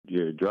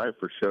you drive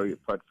for show, you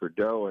putt for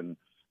dough. And,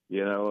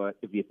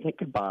 if you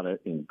think about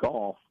it in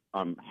golf,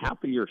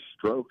 half of your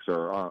strokes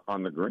are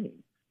on the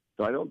green.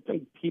 So I don't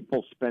think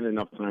people spend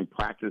enough time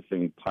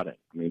practicing putting.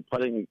 I mean,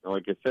 putting,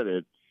 like I said,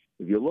 if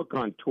you look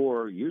on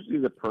tour, usually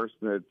the person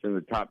that's in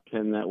the top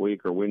 10 that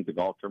week or wins the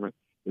golf tournament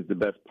is the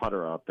best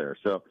putter out there.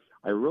 So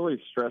I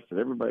really stress that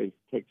everybody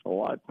takes a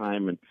lot of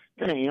time and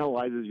kind of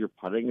analyzes your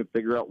putting and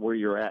figure out where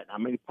you're at, how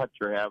many putts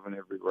you're having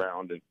every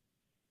round,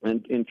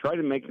 and try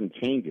to make some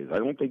changes. I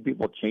don't think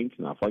people change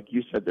enough. Like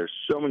you said, there's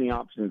so many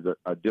options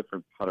of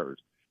different putters.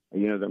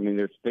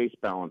 There's space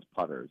balance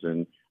putters,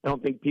 and I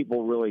don't think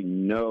people really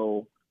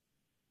know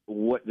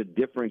what the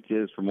difference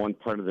is from one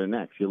putter to the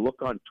next. You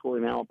look on tour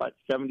now, about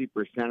 70%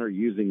 are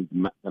using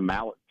the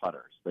mallet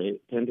putters. They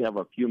tend to have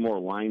a few more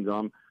lines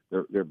on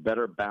them. They're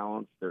better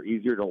balanced. They're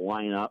easier to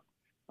line up.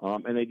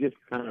 And they just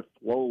kind of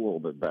flow a little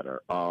bit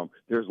better.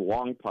 There's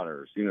long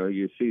putters.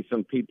 You see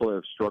some people that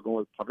have struggled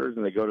with putters,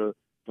 and they go to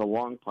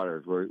long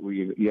putters where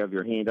you have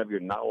your hand up.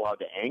 You're not allowed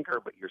to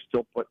anchor, but you're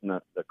still putting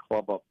the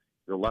club up,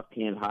 your left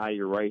hand high,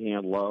 your right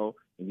hand low,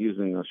 and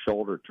using a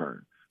shoulder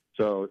turn.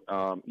 So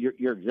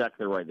you're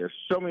exactly right. There's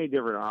so many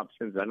different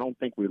options. I don't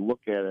think we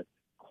look at it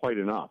quite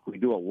enough. We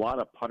do a lot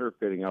of putter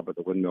fitting up at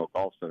the Windmill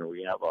Golf Center.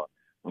 We have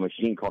a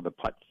machine called the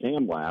Putt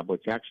Sam Lab,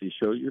 which actually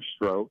shows your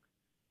stroke.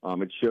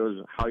 It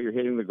shows how you're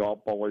hitting the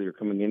golf ball, whether you're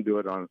coming into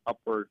it on an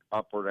upward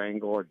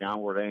angle or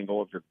downward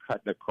angle, if you're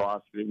cutting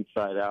across it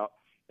inside out.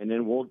 And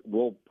then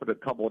we'll put a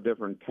couple of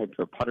different types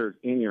of putters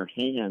in your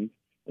hand,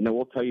 and then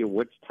we'll tell you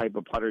which type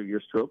of putter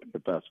you're stroking the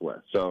best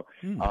with. So,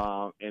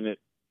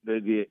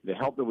 the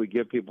help that we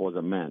give people is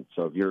immense.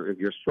 So if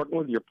you're struggling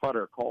with your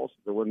putter, call us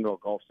at the Windmill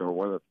Golf Center.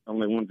 We're the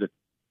only ones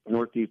in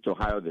Northeast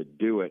Ohio that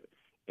do it,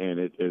 and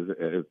it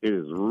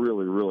is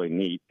really, really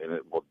neat, and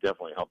it will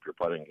definitely help your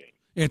putting game.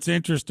 It's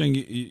interesting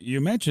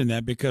you mentioned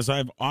that, because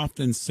I've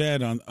often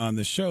said on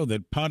the show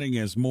that putting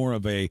is more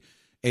of a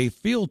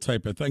feel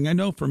type of thing. I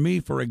know for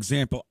me, for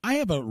example, I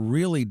have a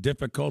really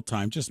difficult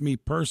time, just me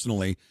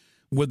personally,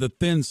 with the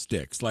thin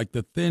sticks, like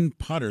the thin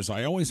putters.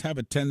 I always have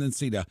a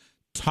tendency to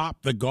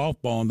top the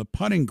golf ball on the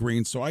putting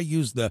green, so I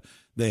use the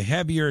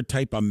heavier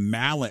type of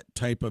mallet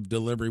type of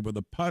delivery with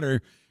a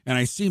putter, and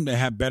I seem to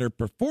have better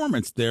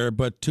performance there,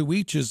 but to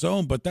each his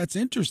own. But that's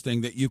interesting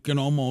that you can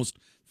almost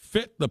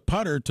fit the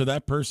putter to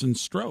that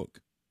person's stroke.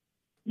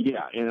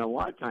 Yeah, and a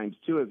lot of times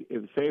too,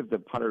 if the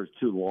putter is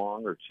too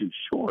long or too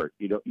short,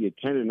 you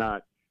tend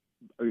to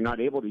you're not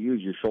able to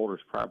use your shoulders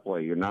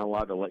properly. You're not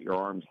allowed to let your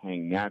arms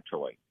hang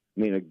naturally.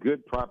 I mean, a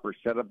good proper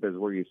setup is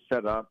where you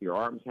set up, your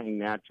arms hang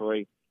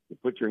naturally, you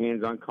put your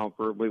hands on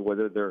comfortably,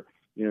 whether they're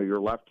your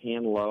left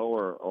hand low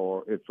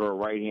or if you're a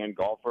right hand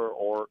golfer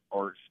or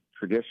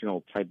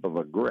traditional type of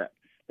a grip.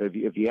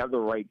 If you have the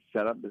right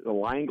setup, the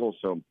line angle is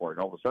so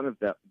important. All of a sudden, if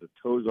the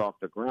toe's off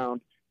the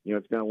ground,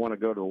 it's going to want to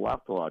go to the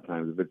left a lot of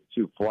times. If it's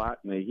too flat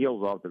and the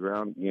heel's off the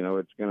ground,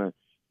 it's going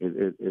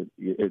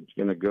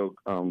to go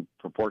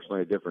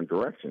proportionally a different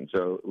direction.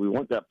 So we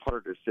want that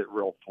putter to sit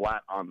real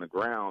flat on the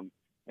ground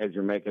as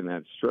you're making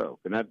that stroke,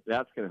 and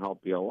that's going to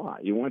help you a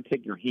lot. You want to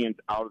take your hands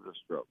out of the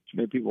stroke. Too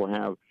many people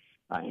have,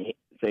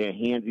 say, a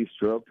handsy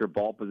stroke. Their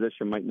ball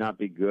position might not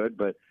be good,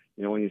 but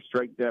when you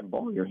strike that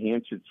ball, your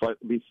hand should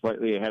be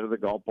slightly ahead of the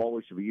golf ball.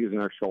 We should be using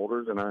our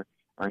shoulders, and our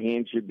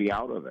hands should be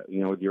out of it,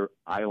 with your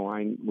eye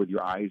line, with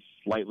your eyes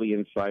slightly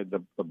inside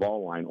the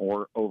ball line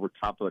or over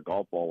top of the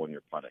golf ball when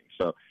you're putting.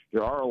 So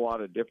there are a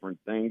lot of different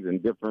things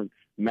and different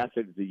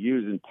methods to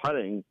use in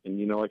putting.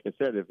 And, like I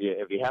said, if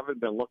you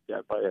haven't been looked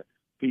at by a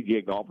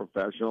PGA golf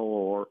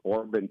professional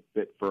or been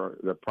fit for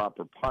the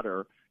proper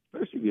putter,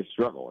 especially if you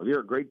struggle. If you're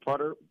a great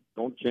putter,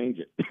 don't change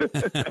it.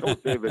 I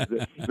don't say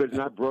if it's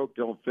not broke,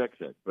 don't fix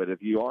it. But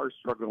if you are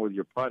struggling with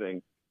your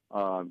putting,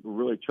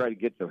 really try to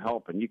get some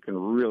help, and you can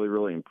really,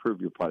 really improve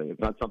your putting. It's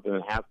not something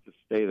that has to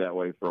stay that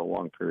way for a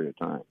long period of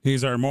time.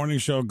 He's our morning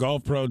show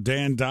golf pro,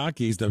 Dan Dauk.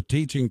 He's the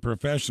teaching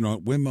professional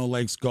at Windmill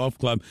Lakes Golf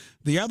Club.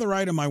 The other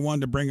item I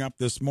wanted to bring up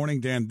this morning,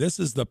 Dan, this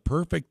is the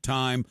perfect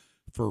time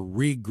for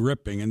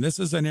re-gripping. And this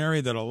is an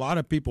area that a lot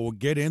of people will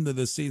get into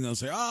the season. They'll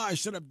say, I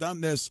should have done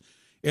this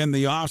in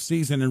the off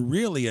season. And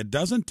really, it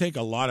doesn't take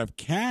a lot of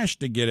cash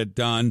to get it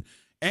done.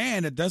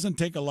 And it doesn't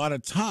take a lot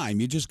of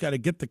time. You just got to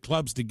get the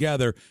clubs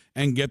together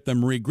and get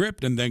them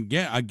re-gripped. And then,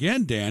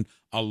 again, Dan,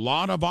 a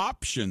lot of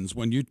options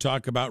when you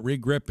talk about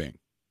re-gripping.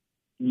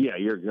 Yeah,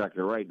 you're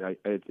exactly right.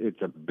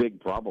 It's a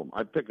big problem.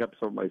 I pick up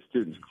some of my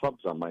students' clubs.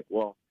 I'm like,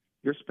 well,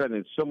 you're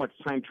spending so much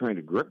time trying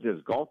to grip this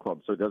golf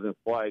club so it doesn't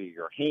fly to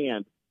your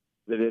hand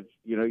that it's,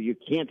 you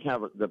can't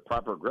have the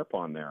proper grip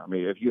on there. I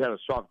mean, if you had a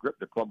soft grip,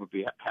 the club would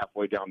be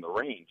halfway down the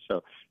range.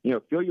 So,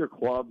 feel your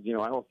clubs.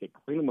 I don't think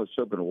clean them with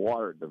soap and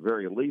water at the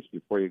very least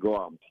before you go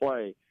out and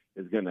play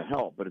is going to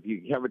help. But if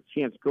you have a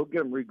chance, go get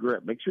them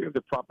re-grip. Make sure you have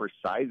the proper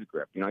size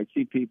grip. I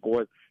see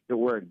people that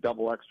wear a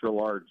double extra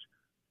large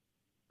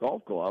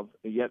golf glove,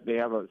 and yet they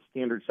have a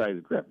standard size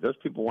grip. Those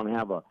people want to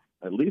have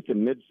at least a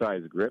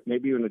mid-size grip,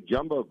 maybe even a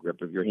jumbo grip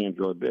if your hand's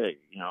really big,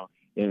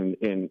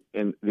 And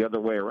the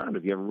other way around,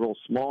 if you have a real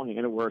small hand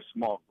and wear a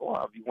small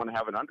glove, you want to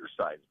have an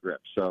undersized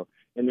grip. So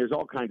and there's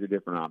all kinds of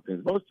different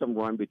options. Most of them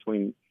run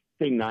between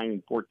say $9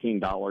 and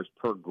 $14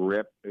 per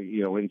grip,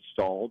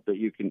 installed that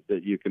you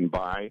can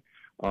buy.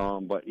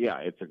 But yeah,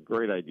 it's a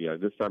great idea.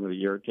 This time of the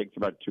year, it takes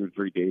about 2 or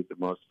 3 days at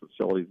most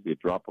facilities to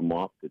drop them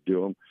off to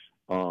do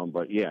them.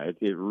 But yeah,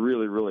 it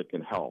really, really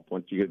can help.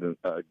 Once you get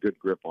a good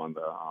grip on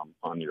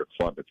your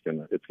club, it's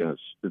gonna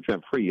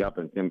free you up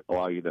and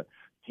allow you to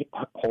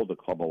hold the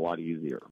club a lot easier.